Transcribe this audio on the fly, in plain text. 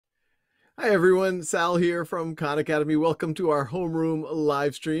Hi everyone, Sal here from Khan Academy. Welcome to our homeroom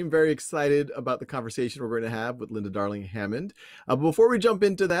live stream. Very excited about the conversation we're going to have with Linda Darling-Hammond. Before we jump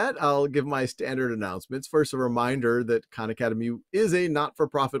into that, I'll give my standard announcements. First, a reminder that Khan Academy is a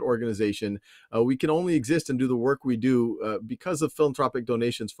not-for-profit organization. We can only exist and do the work we do because of philanthropic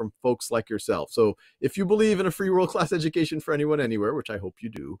donations from folks like yourself. So if you believe in a free world-class education for anyone anywhere, which I hope you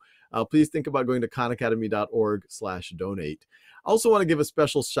do, please think about going to khanacademy.org/donate. I also want to give a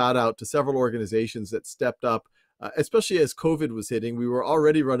special shout out to several organizations that stepped up, especially as COVID was hitting. We were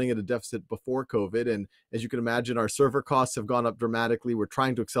already running at a deficit before COVID. And as you can imagine, our server costs have gone up dramatically. We're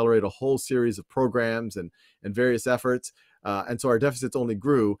trying to accelerate a whole series of programs and various efforts. And so our deficits only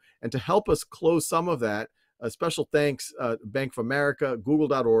grew. And to help us close some of that, a special thanks, Bank of America,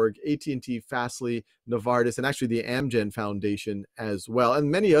 Google.org, AT&T, Fastly, Novartis, and actually the Amgen Foundation as well,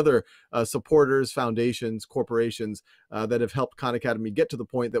 and many other supporters, foundations, corporations that have helped Khan Academy get to the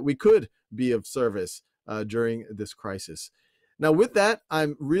point that we could be of service during this crisis. Now, with that,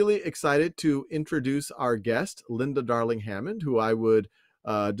 I'm really excited to introduce our guest, Linda Darling-Hammond, who I would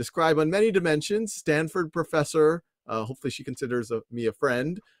describe on many dimensions: Stanford professor, hopefully she considers me a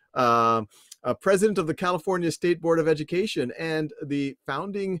friend, president of the California State Board of Education, and the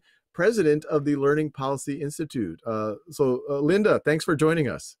founding president of the Learning Policy Institute. Linda, thanks for joining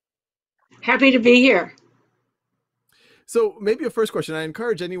us. Happy to be here. So maybe a first question. I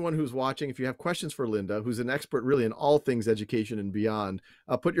encourage anyone who's watching, if you have questions for Linda, who's an expert really in all things education and beyond,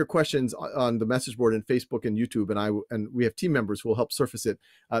 put your questions on the message board in Facebook and YouTube, and we have team members who will help surface it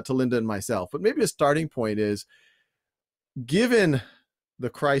to Linda and myself. But maybe a starting point is, given the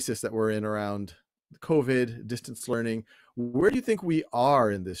crisis that we're in around COVID, distance learning, where do you think we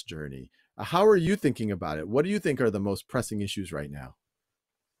are in this journey? How are you thinking about it? What do you think are the most pressing issues right now?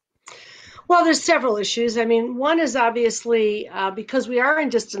 Well, there's several issues. I mean, one is obviously because we are in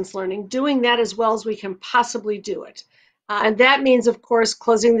distance learning, doing that as well as we can possibly do it. And that means, of course,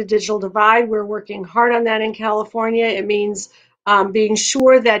 closing the digital divide. We're working hard on that in California. It means being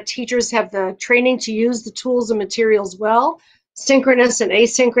sure that teachers have the training to use the tools and materials well, synchronous and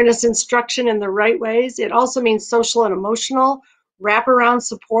asynchronous instruction in the right ways. It also means social and emotional wraparound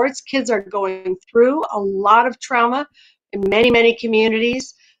supports. Kids are going through a lot of trauma in many, many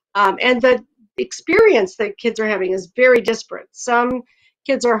communities. And the experience that kids are having is very disparate. Some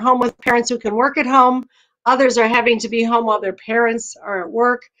kids are home with parents who can work at home. Others are having to be home while their parents are at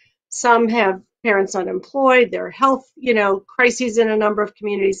work. Some have parents unemployed. There are health, crises in a number of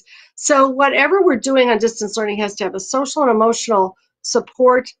communities. So whatever we're doing on distance learning has to have a social and emotional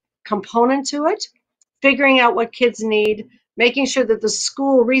support component to it, figuring out what kids need, making sure that the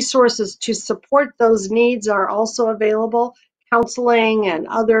school resources to support those needs are also available, counseling and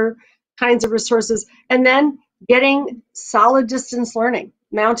other kinds of resources, and then getting solid distance learning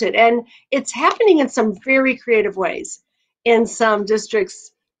mounted. And it's happening in some very creative ways in some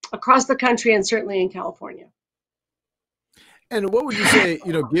districts across the country and certainly in California. And what would you say,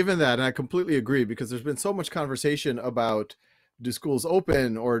 given that, and I completely agree, because there's been so much conversation about, do schools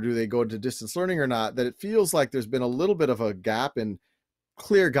open or do they go to distance learning or not, that it feels like there's been a little bit of a gap in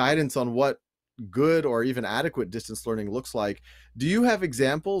clear guidance on what good or even adequate distance learning looks like. Do you have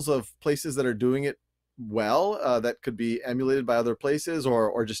examples of places that are doing it well, that could be emulated by other places,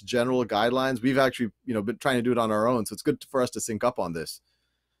 or just general guidelines? We've actually, been trying to do it on our own, so it's good for us to sync up on this.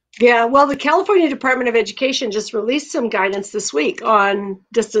 Yeah, well, the California Department of Education just released some guidance this week on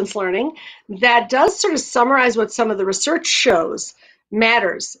distance learning that does sort of summarize what some of the research shows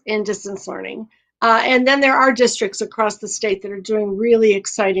matters in distance learning. And then there are districts across the state that are doing really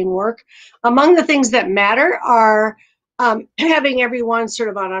exciting work. Among the things that matter are having everyone sort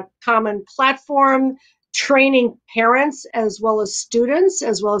of on a common platform, training parents as well as students,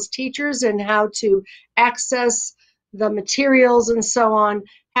 as well as teachers, in how to access the materials and so on,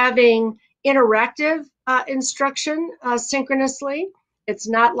 having interactive instruction synchronously. It's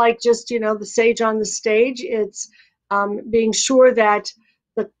not like just, the sage on the stage. It's being sure that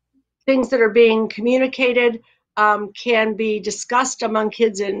the things that are being communicated can be discussed among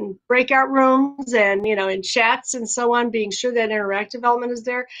kids in breakout rooms and, in chats and so on, being sure that interactive element is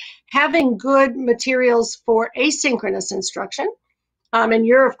there. Having good materials for asynchronous instruction. And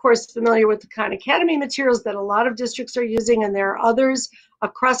you're, of course, familiar with the Khan Academy materials that a lot of districts are using, and there are others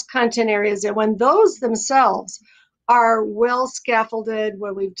across content areas. And when those themselves are well scaffolded,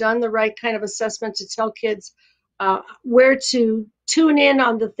 when we've done the right kind of assessment to tell kids where to tune in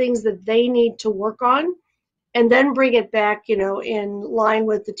on the things that they need to work on, and then bring it back, in line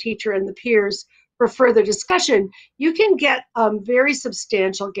with the teacher and the peers for further discussion, you can get very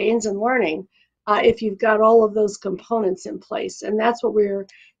substantial gains in learning if you've got all of those components in place. And that's what we're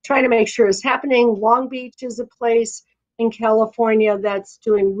trying to make sure is happening. Long Beach is a place in California that's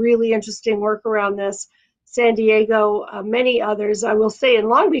doing really interesting work around this. San Diego, many others. I will say in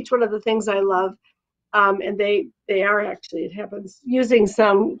Long Beach, one of the things I love, and they are actually, it happens, using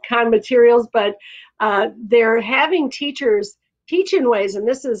some con materials, but they're having teachers teach in ways, and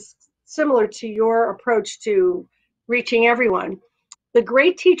this is similar to your approach to reaching everyone. The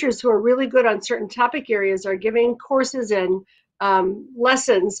great teachers who are really good on certain topic areas are giving courses and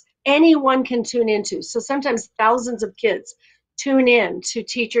lessons anyone can tune into. So sometimes thousands of kids tune in to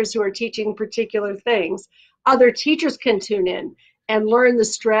teachers who are teaching particular things. Other teachers can tune in and learn the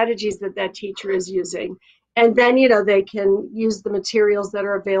strategies that that teacher is using. And then, they can use the materials that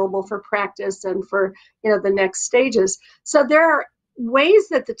are available for practice and for, the next stages. So there are ways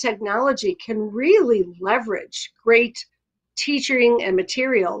that the technology can really leverage great teaching and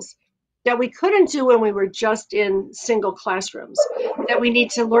materials that we couldn't do when we were just in single classrooms, that we need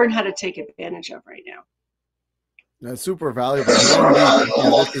to learn how to take advantage of right now. That's super valuable.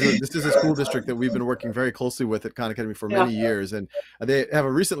 And Long Beach, this is a school district that we've been working very closely with at Khan Academy for many years, and they have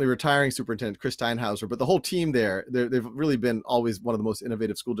a recently retiring superintendent, Chris Steinhauser. But the whole team there, they've really been always one of the most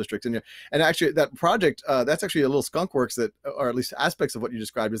innovative school districts. And actually, that project, that's actually a little skunk works that, or at least aspects of what you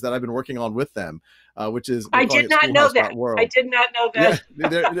described, is that I've been working on with them, which is I did not know that. I did not know that.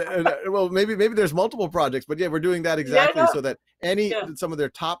 Yeah, well, maybe there's multiple projects, but yeah, we're doing that exactly so that some of their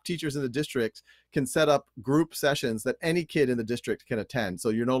top teachers in the district can set up group sessions that any kid in the district can attend. So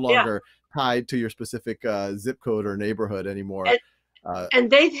you're no longer tied to your specific zip code or neighborhood anymore.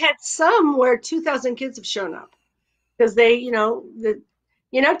 And they've had some where 2,000 kids have shown up because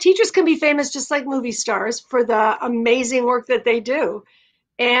teachers can be famous just like movie stars for the amazing work that they do.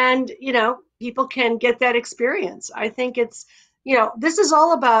 And, people can get that experience. I think it's, this is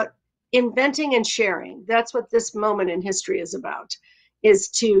all about inventing and sharing. That's what this moment in history is about, is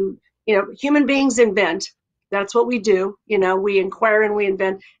to, human beings invent. That's what we do. We inquire and we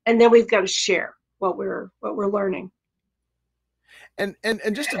invent, and then we've got to share what we're learning. And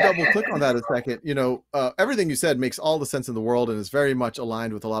just to double click on that a second, everything you said makes all the sense in the world and is very much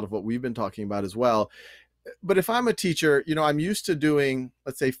aligned with a lot of what we've been talking about as well. But if I'm a teacher, I'm used to doing,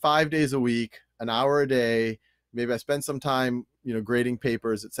 let's say, 5 days a week, an hour a day. Maybe I spend some time, grading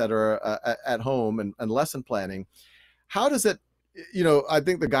papers, et cetera, at home and lesson planning. How does it, I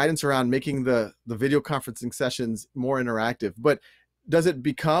think the guidance around making the video conferencing sessions more interactive, but does it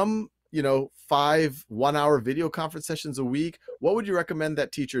become, 5 1-hour video conference sessions a week? What would you recommend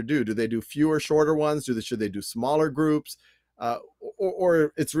that teacher do? Do they do fewer, shorter ones? Should they do smaller groups?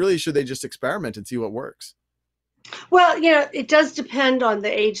 Or it's really, should they just experiment and see what works? Well, it does depend on the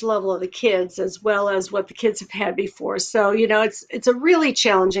age level of the kids as well as what the kids have had before. So, it's a really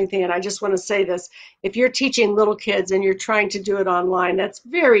challenging thing. And I just want to say this, if you're teaching little kids and you're trying to do it online, that's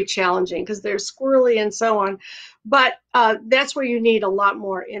very challenging because they're squirrely and so on. But that's where you need a lot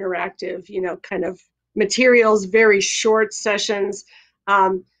more interactive, kind of materials, very short sessions,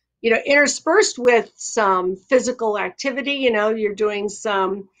 interspersed with some physical activity. You're doing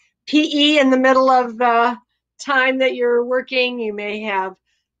some PE in the middle of the time that you're working. You may have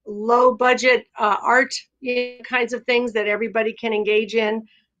low budget art kinds of things that everybody can engage in.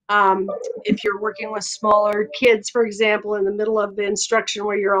 If you're working with smaller kids, for example, in the middle of the instruction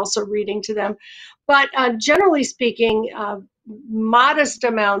where you're also reading to them. But generally speaking, modest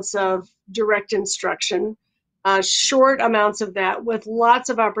amounts of direct instruction, short amounts of that with lots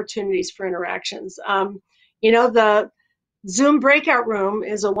of opportunities for interactions. The Zoom breakout room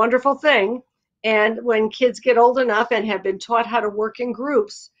is a wonderful thing. And when kids get old enough and have been taught how to work in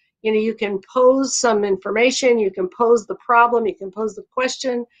groups, you can pose some information, you can pose the problem, you can pose the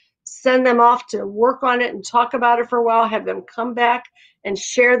question, send them off to work on it and talk about it for a while, have them come back and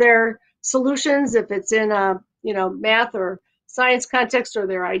share their solutions if it's in a math or science context, or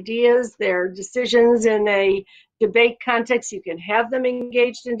their ideas, their decisions in a debate context. You can have them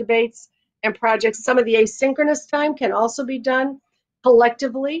engaged in debates and projects. Some of the asynchronous time can also be done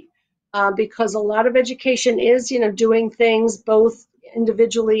collectively. Because a lot of education is, doing things both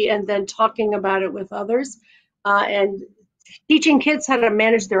individually and then talking about it with others, and teaching kids how to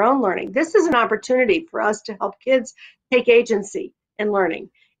manage their own learning. This is an opportunity for us to help kids take agency in learning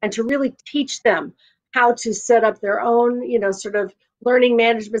and to really teach them how to set up their own, sort of learning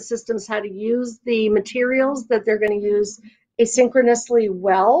management systems, how to use the materials that they're going to use asynchronously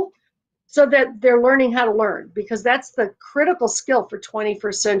well, so that they're learning how to learn, because that's the critical skill for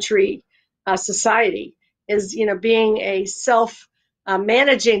 21st century society is, being a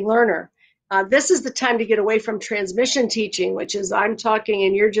self-managing learner. This is the time to get away from transmission teaching, which is I'm talking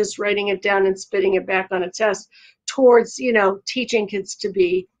and you're just writing it down and spitting it back on a test, towards, teaching kids to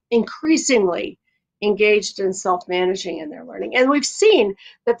be increasingly engaged and self-managing in their learning. And we've seen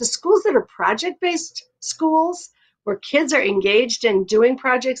that the schools that are project-based schools, where kids are engaged in doing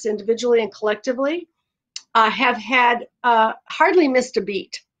projects individually and collectively, have had hardly missed a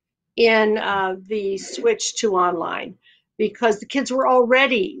beat in the switch to online, because the kids were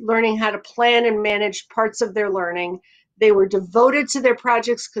already learning how to plan and manage parts of their learning. They were devoted to their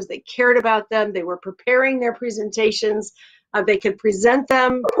projects because they cared about them. They were preparing their presentations. They could present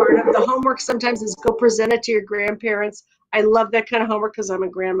them. Part of the homework sometimes is go present it to your grandparents. I love that kind of homework because I'm a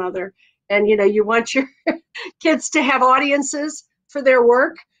grandmother. And, you want your kids to have audiences for their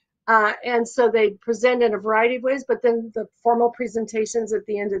work. And so they present in a variety of ways, but then the formal presentations at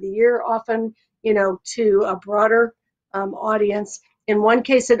the end of the year, often, to a broader audience. In one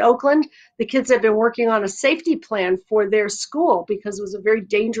case in Oakland, the kids have been working on a safety plan for their school because it was a very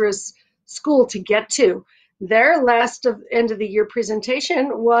dangerous school to get to. Their last end of the year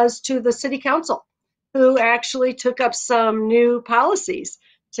presentation was to the city council, who actually took up some new policies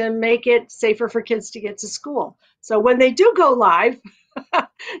to make it safer for kids to get to school. So when they do go live,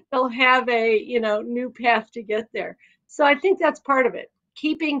 they'll have a new path to get there. So I think that's part of it,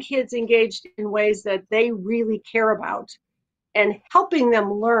 keeping kids engaged in ways that they really care about and helping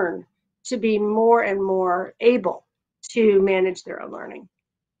them learn to be more and more able to manage their own learning.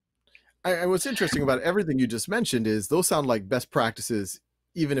 What's interesting about everything you just mentioned is those sound like best practices,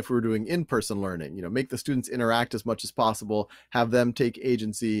 even if we're doing in-person learning. Make the students interact as much as possible, have them take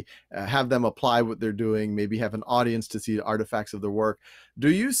agency, have them apply what they're doing, maybe have an audience to see artifacts of their work. Do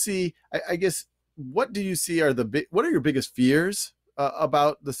you see, I guess, what do you see are what are your biggest fears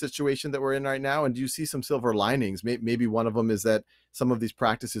about the situation that we're in right now? And do you see some silver linings? Maybe one of them is that some of these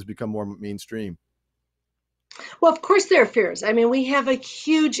practices become more mainstream. Well, of course there are fears. I mean, we have a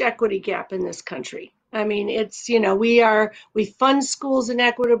huge equity gap in this country. I mean, it's, we fund schools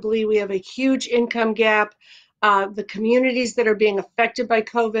inequitably. We have a huge income gap. The communities that are being affected by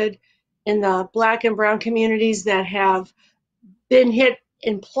COVID, in the Black and brown communities that have been hit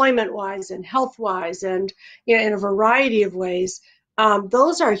employment-wise and health-wise and, in a variety of ways,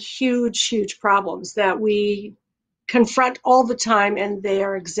 those are huge, huge problems that we confront all the time, and they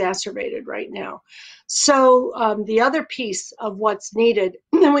are exacerbated right now. So the other piece of what's needed,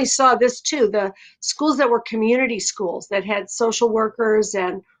 and we saw this too, the schools that were community schools that had social workers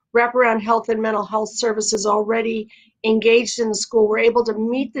and wraparound health and mental health services already engaged in the school were able to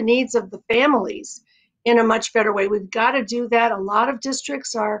meet the needs of the families in a much better way. We've got to do that. A lot of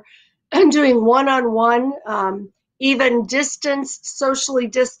districts are doing one-on-one, even socially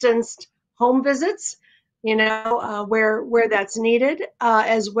distanced home visits, where that's needed,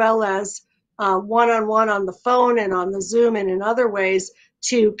 as well as one-on-one on the phone and on the Zoom and in other ways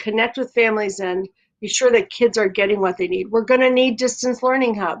to connect with families and be sure that kids are getting what they need. We're going to need distance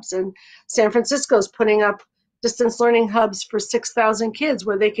learning hubs, and San Francisco's putting up distance learning hubs for 6,000 kids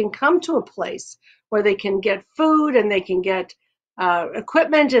where they can come to a place where they can get food and they can get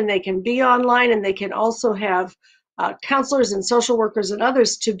equipment and they can be online, and they can also have counselors and social workers and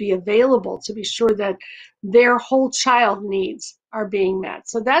others to be available to be sure that their whole child needs are being met.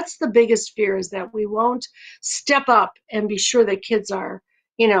 So that's the biggest fear, is that we won't step up and be sure that kids are,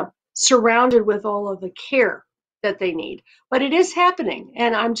 surrounded with all of the care that they need. But it is happening,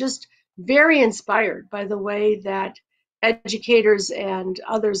 and I'm just very inspired by the way that educators and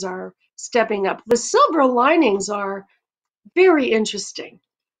others are stepping up. The silver linings are very interesting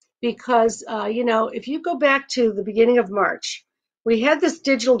because, if you go back to the beginning of March, we had this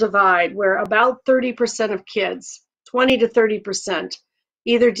digital divide where about 30% of kids, 20 to 30%,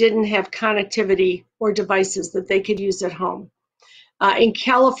 either didn't have connectivity or devices that they could use at home. In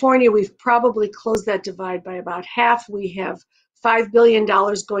California, we've probably closed that divide by about half. We have $5 billion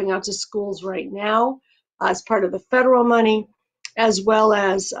going out to schools right now as part of the federal money, as well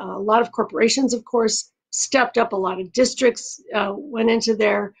as a lot of corporations, of course, stepped up. A lot of districts went into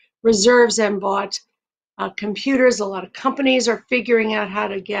their reserves and bought computers. A lot of companies are figuring out how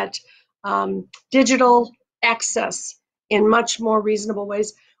to get digital access in much more reasonable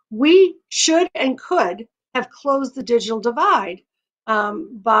ways. We should and could have closed the digital divide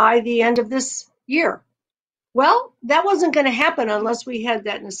by the end of this year. Well, that wasn't going to happen unless we had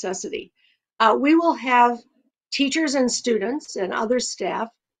that necessity. We will have teachers and students and other staff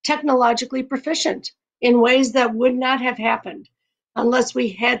technologically proficient in ways that would not have happened unless we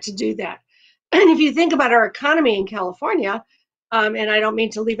had to do that. And if you think about our economy in California, and I don't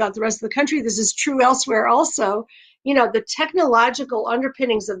mean to leave out the rest of the country, this is true elsewhere also, the technological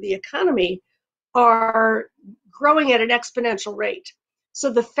underpinnings of the economy are growing at an exponential rate. So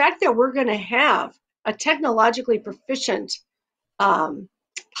the fact that we're going to have a technologically proficient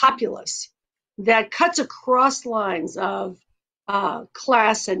populace that cuts across lines of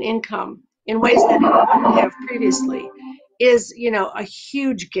class and income in ways that it wouldn't have previously is, a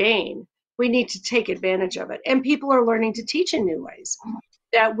huge gain. We need to take advantage of it. And people are learning to teach in new ways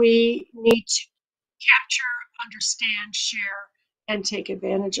that we need to capture, understand, share, and take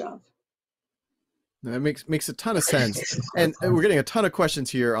advantage of. That makes a ton of sense, and we're getting a ton of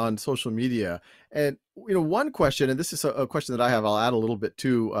questions here on social media. And one question, and this is a question that I have, I'll add a little bit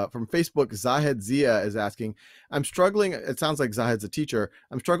too, from Facebook. Zahed Zia is asking, "I'm struggling." It sounds like Zahed's a teacher.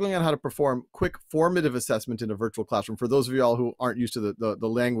 "I'm struggling on how to perform quick formative assessment in a virtual classroom." For those of y'all who aren't used to the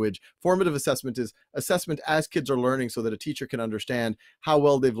language, formative assessment is assessment as kids are learning, so that a teacher can understand how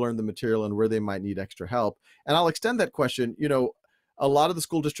well they've learned the material and where they might need extra help. And I'll extend that question. A lot of the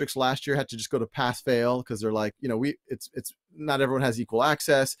school districts last year had to just go to pass fail because they're like, it's not everyone has equal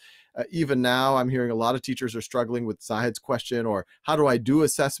access. Even now, I'm hearing a lot of teachers are struggling with Zahed's question, or how do I do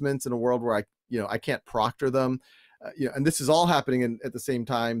assessments in a world where I can't proctor them? And this is all happening at the same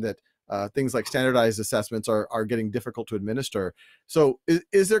time that things like standardized assessments are getting difficult to administer. So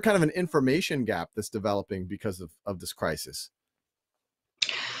is there kind of an information gap that's developing because of this crisis?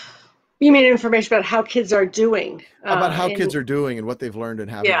 You mean information about how kids are doing? About how kids are doing and what they've learned and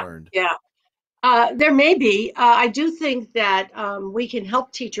haven't Yeah, learned. yeah. There may be. I do think that we can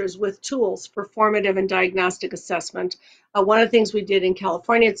help teachers with tools for formative and diagnostic assessment. One of the things we did in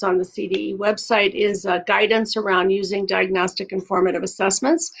California, it's on the CDE website, is guidance around using diagnostic and formative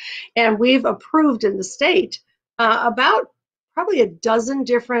assessments. And we've approved in the state about probably a dozen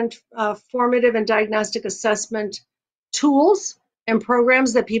different formative and diagnostic assessment tools and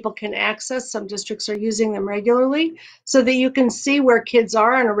programs that people can access. Some districts are using them regularly so that you can see where kids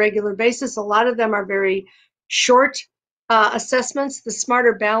are on a regular basis. A lot of them are very short assessments. The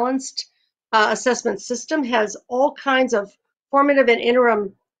Smarter Balanced assessment system has all kinds of formative and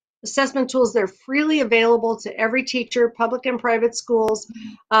interim assessment tools. They're freely available to every teacher, public and private schools,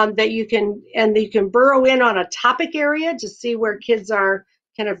 that you can burrow in on a topic area to see where kids are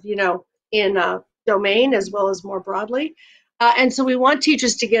kind of, in a domain as well as more broadly. And so we want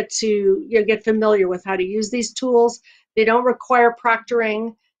teachers to get familiar with how to use these tools. They don't require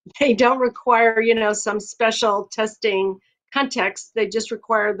proctoring. They don't require, some special testing context. They just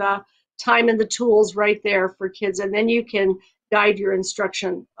require the time and the tools right there for kids. And then you can guide your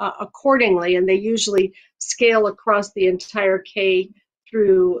instruction accordingly. And they usually scale across the entire K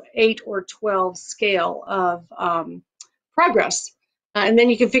through 8 or 12 scale of progress. And then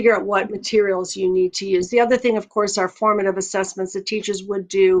you can figure out what materials you need to use. The other thing, of course, are formative assessments that teachers would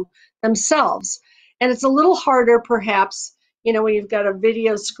do themselves. And it's a little harder, perhaps, when you've got a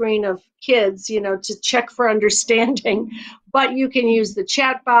video screen of kids, to check for understanding. But you can use the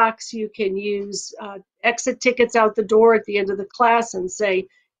chat box. You can use exit tickets out the door at the end of the class and say,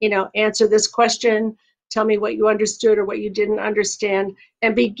 answer this question. Tell me what you understood or what you didn't understand.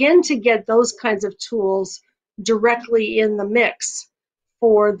 And begin to get those kinds of tools directly in the mix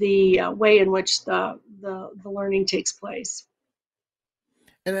for the way in which the learning takes place.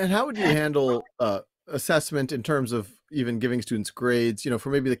 And how would you handle assessment in terms of even giving students grades? For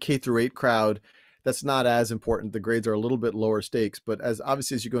maybe the K through 8 crowd, that's not as important. The grades are a little bit lower stakes, but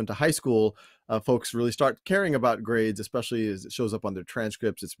obviously as you go into high school, folks really start caring about grades, especially as it shows up on their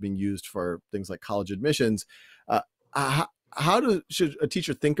transcripts. It's being used for things like college admissions. Should a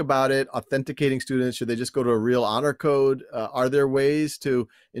teacher think about it? Authenticating students? Should they just go to a real honor code? Are there ways to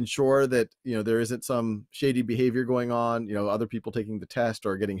ensure that there isn't some shady behavior going on? Other people taking the test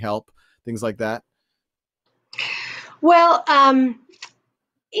or getting help, things like that. Well, I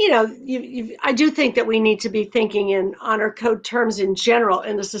do think that we need to be thinking in honor code terms in general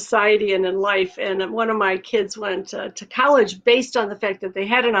in the society and in life. And one of my kids went to college based on the fact that they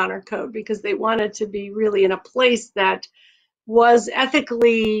had an honor code because they wanted to be really in a place that was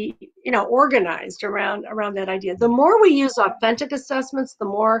ethically, organized around that idea. The more we use authentic assessments, the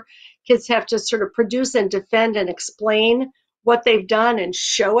more kids have to sort of produce and defend and explain what they've done and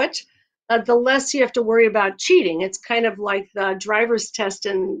show it. The less you have to worry about cheating. It's kind of like the driver's test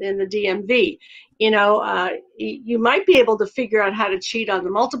in the DMV. You might be able to figure out how to cheat on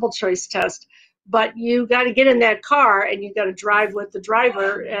the multiple choice test, but you got to get in that car and you got to drive with the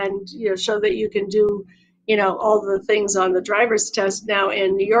driver and show that you can do all the things on the driver's test. Now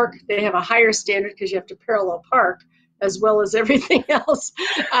in New York, they have a higher standard because you have to parallel park as well as everything else.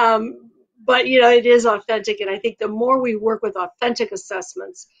 But it is authentic. And I think the more we work with authentic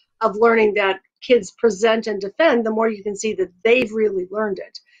assessments of learning that kids present and defend, the more you can see that they've really learned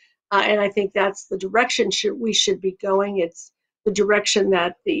it. And I think that's the direction we should be going. It's the direction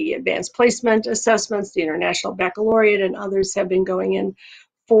that the advanced placement assessments, the International Baccalaureate, and others have been going in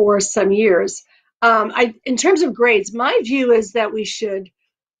for some years. In terms of grades, my view is that we should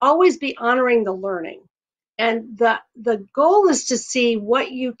always be honoring the learning. And the goal is to see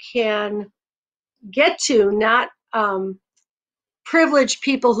what you can get to, not privilege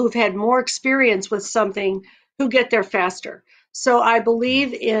people who've had more experience with something who get there faster. So I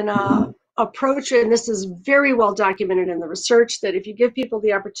believe in a approach, and this is very well documented in the research, that if you give people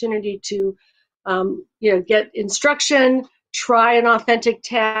the opportunity to get instruction, try an authentic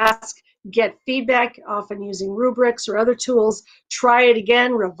task, get feedback, often using rubrics or other tools, try it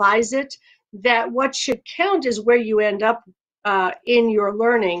again, revise it, that what should count is where you end up in your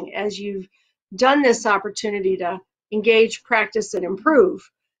learning as you've done this opportunity to engage, practice, and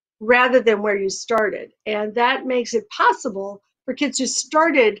improve, rather than where you started. And that makes it possible for kids who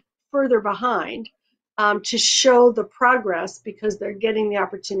started further behind to show the progress because they're getting the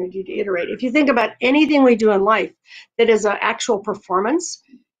opportunity to iterate. If you think about anything we do in life that is an actual performance,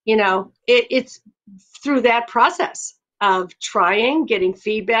 it's through that process of trying, getting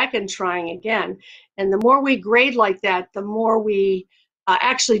feedback, and trying again. And the more we grade like that, the more we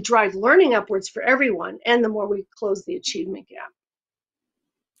actually drive learning upwards for everyone, and the more we close the achievement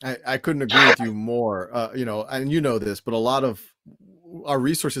gap. I couldn't agree with you more. And you know this, but a lot of our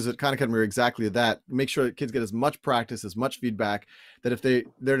resources at Khan Academy are exactly that. Make sure that kids get as much practice, as much feedback, that if they're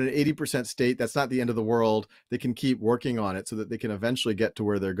in an 80% state, that's not the end of the world. They can keep working on it so that they can eventually get to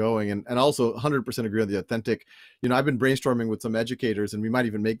where they're going. And also 100% agree on the authentic. I've been brainstorming with some educators, and we might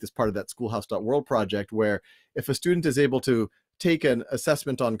even make this part of that schoolhouse.world project, where if a student is able to take an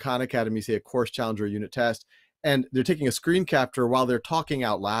assessment on Khan Academy, say a course challenge or a unit test, and they're taking a screen capture while they're talking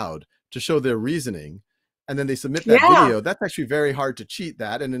out loud to show their reasoning, and then they submit that video, that's actually very hard to cheat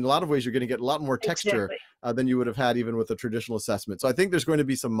that. And in a lot of ways, you're going to get a lot more texture than you would have had even with a traditional assessment. So I think there's going to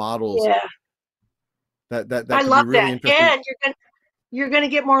be some models that I could love be really that. interesting. And you're going to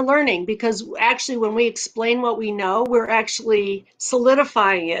get more learning, because actually when we explain what we know, we're actually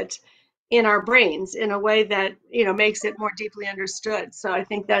solidifying it in our brains in a way that makes it more deeply understood. So I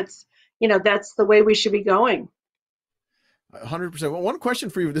think that's the way we should be going. 100%. Well, one question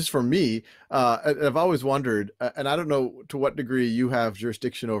for you, this is for me. I've always wondered, and I don't know to what degree you have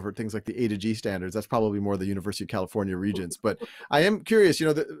jurisdiction over things like the A to G standards. That's probably more the University of California regents. But I am curious,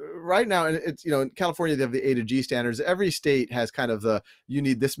 right now, and it's, in California, they have the A to G standards. Every state has kind of you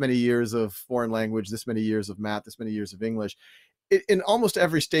need this many years of foreign language, this many years of math, this many years of English. In almost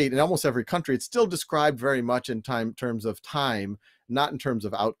every state, in almost every country, it's still described very much in terms of time, not in terms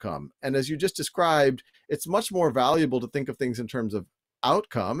of outcome. And as you just described, it's much more valuable to think of things in terms of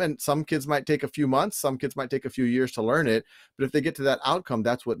outcome. And some kids might take a few months, some kids might take a few years to learn it. But if they get to that outcome,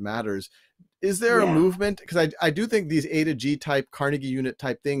 that's what matters. Is there a movement? Because I do think these A to G type, Carnegie unit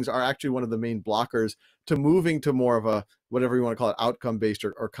type things are actually one of the main blockers to moving to more of a, whatever you want to call it, outcome-based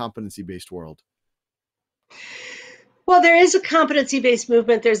or competency-based world. Well, there is a competency-based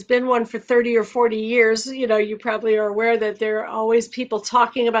movement. There's been one for 30 or 40 years. You probably are aware that there are always people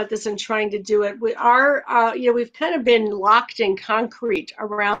talking about this and trying to do it. We've kind of been locked in concrete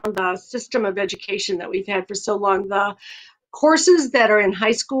around the system of education that we've had for so long. The courses that are in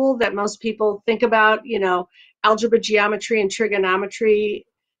high school that most people think about, algebra, geometry, and trigonometry,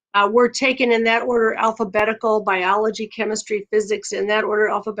 were taken in that order alphabetical, biology, chemistry, physics, in that order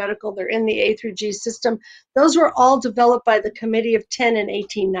alphabetical. They're in the A through G system. Those were all developed by the Committee of 10 in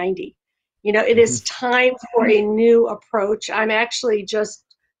 1890. It is time for a new approach. I'm actually just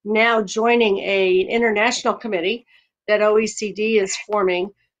now joining an international committee that OECD is forming,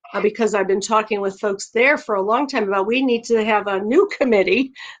 because I've been talking with folks there for a long time about we need to have a new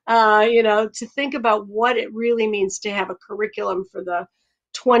committee, to think about what it really means to have a curriculum for the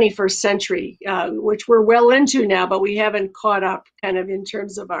 21st century, which we're well into now, but we haven't caught up kind of in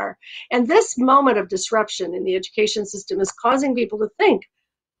terms of and this moment of disruption in the education system is causing people to think,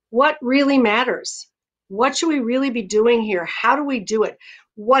 what really matters? What should we really be doing here? How do we do it?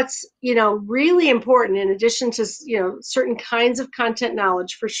 What's, really important, in addition to, certain kinds of content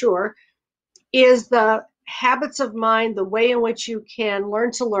knowledge for sure, is the habits of mind, the way in which you can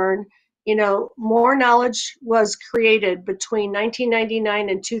learn to learn. More knowledge was created between 1999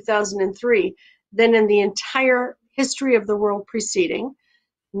 and 2003 than in the entire history of the world preceding.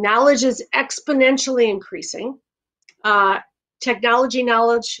 Knowledge is exponentially increasing. Technology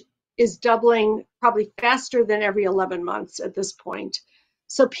knowledge is doubling probably faster than every 11 months at this point.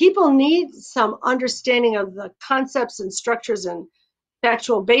 So people need some understanding of the concepts and structures and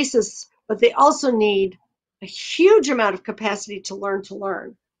factual basis, but they also need a huge amount of capacity to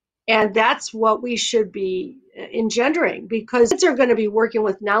learn. And that's what we should be engendering, because kids are going to be working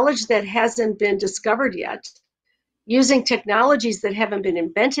with knowledge that hasn't been discovered yet, using technologies that haven't been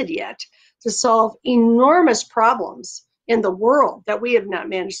invented yet to solve enormous problems in the world that we have not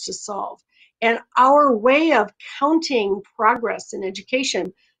managed to solve. And our way of counting progress in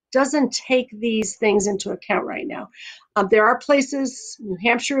education doesn't take these things into account right now. There are places, New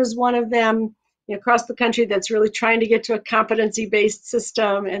Hampshire is one of them, across the country, that's really trying to get to a competency-based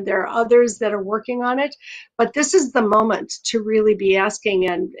system, and there are others that are working on it. But this is the moment to really be asking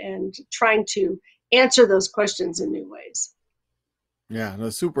and trying to answer those questions in new ways. Yeah, no,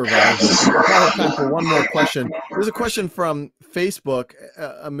 super valuable. And we probably have time for one more question. There's a question from Facebook,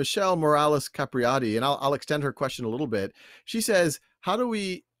 Michelle Morales Capriati, and I'll extend her question a little bit. She says, how do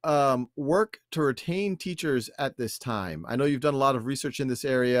we work to retain teachers at this time? I know you've done a lot of research in this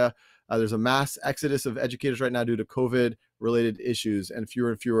area. There's a mass exodus of educators right now due to COVID-related issues, and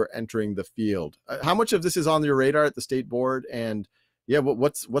fewer entering the field. How much of this is on your radar at the state board? And yeah,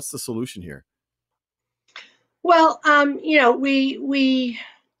 what's the solution here? Well, we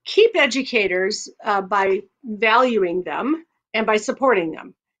keep educators by valuing them and by supporting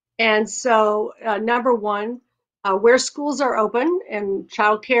them. And so, number one, where schools are open and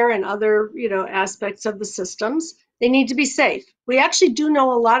childcare and other aspects of the systems, they need to be safe. We actually do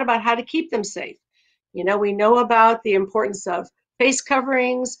know a lot about how to keep them safe. We know about the importance of face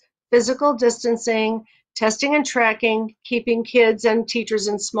coverings, physical distancing, testing and tracking, keeping kids and teachers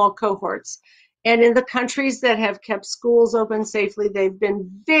in small cohorts. And in the countries that have kept schools open safely, they've been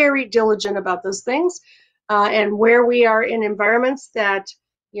very diligent about those things. And where we are in environments that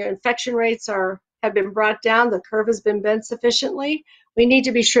infection rates have been brought down, the curve has been bent sufficiently, we need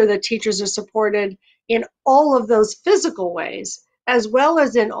to be sure that teachers are supported in all of those physical ways, as well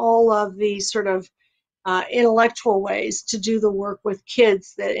as in all of the sort of intellectual ways to do the work with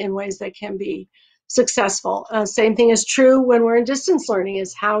kids in ways that can be successful. Same thing is true when we're in distance learning,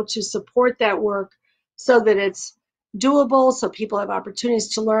 is how to support that work so that it's doable, so people have opportunities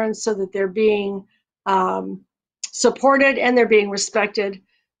to learn, so that they're being supported and they're being respected.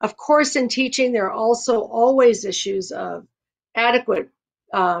 Of course, in teaching, there are also always issues of adequate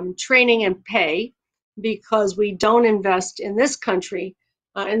training and pay, because we don't invest in this country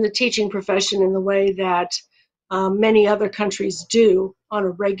in the teaching profession in the way that many other countries do on a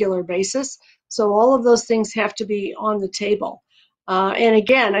regular basis. So all of those things have to be on the table. And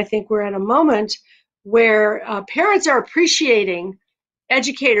again, I think we're at a moment where parents are appreciating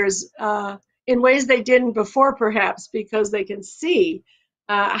educators in ways they didn't before, perhaps, because they can see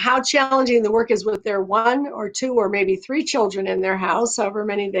how challenging the work is with their one or two or maybe three children in their house, however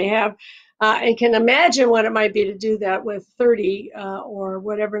many they have, and can imagine what it might be to do that with 30 or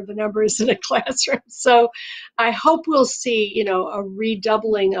whatever the number is in a classroom. So I hope we'll see, a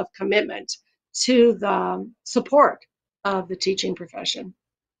redoubling of commitment to the support of the teaching profession.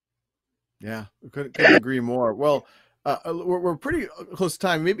 Yeah, couldn't agree more. Well, we're pretty close to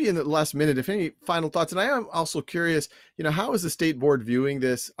time. Maybe in the last minute, if any final thoughts. And I am also curious, how is the state board viewing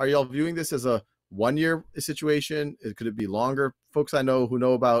this? Are y'all viewing this as a one-year situation? Could it be longer? Folks I know who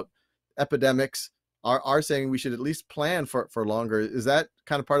know about epidemics are saying we should at least plan for longer. Is that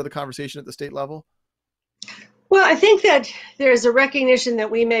kind of part of the conversation at the state level? Well, I think that there's a recognition that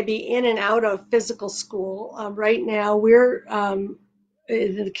we may be in and out of physical school. Right now, we're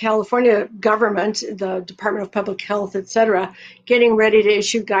the California government, the Department of Public Health, et cetera, getting ready to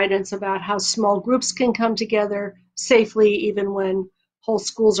issue guidance about how small groups can come together safely, even when whole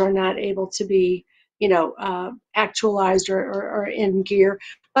schools are not able to be, actualized or in gear.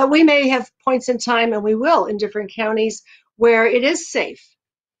 But we may have points in time, and we will in different counties, where it is safe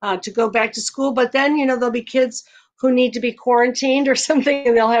to go back to school. But then, there'll be kids who need to be quarantined or something,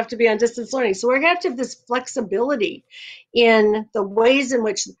 and they'll have to be on distance learning. So we're going to have this flexibility in the ways in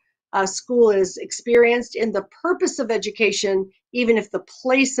which school is experienced, in the purpose of education, even if the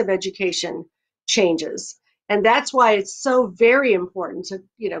place of education changes. And that's why it's so very important to,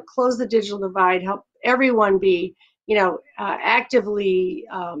 close the digital divide, help everyone be, actively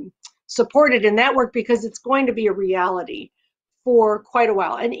supported in that work, because it's going to be a reality for quite a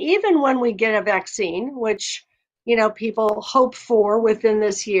while. And even when we get a vaccine, which people hope for within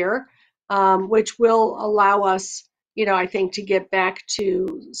this year, which will allow us, I think, to get back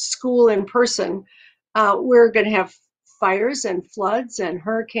to school in person, we're going to have fires and floods and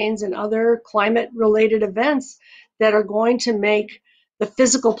hurricanes and other climate-related events that are going to make the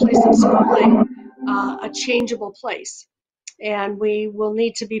physical place of schooling a changeable place. And we will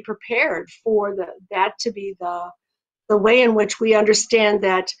need to be prepared for that to be the way in which we understand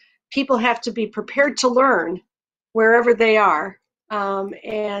that people have to be prepared to learn wherever they are,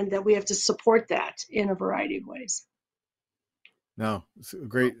 and that we have to support that in a variety of ways. No, it's a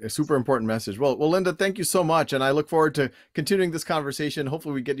great, a super important message. Well, Linda, thank you so much, and I look forward to continuing this conversation.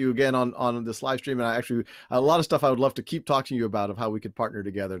 Hopefully, we get you again on this live stream. And I actually a lot of stuff I would love to keep talking to you about of how we could partner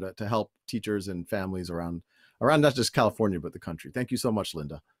together to help teachers and families around not just California but the country. Thank you so much,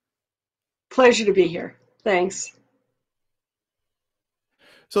 Linda. Pleasure to be here. Thanks.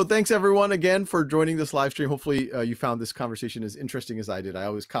 So thanks everyone again for joining this live stream. Hopefully you found this conversation as interesting as I did. I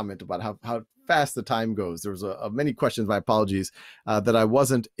always comment about how fast the time goes. There was many questions, my apologies, that I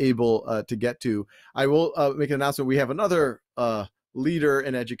wasn't able to get to. I will make an announcement. We have another leader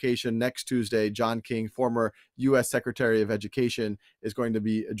in education next Tuesday. John King, former U.S. Secretary of Education, is going to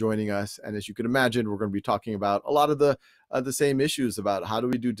be joining us. And as you can imagine, we're going to be talking about a lot of the same issues about how do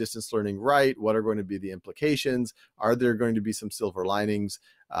we do distance learning right? What are going to be the implications? Are there going to be some silver linings?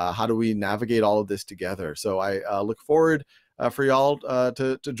 How do we navigate all of this together? So I look forward for y'all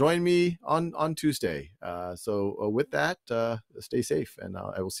to join me on Tuesday. So with that, stay safe, and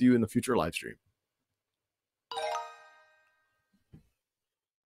I will see you in the future live stream.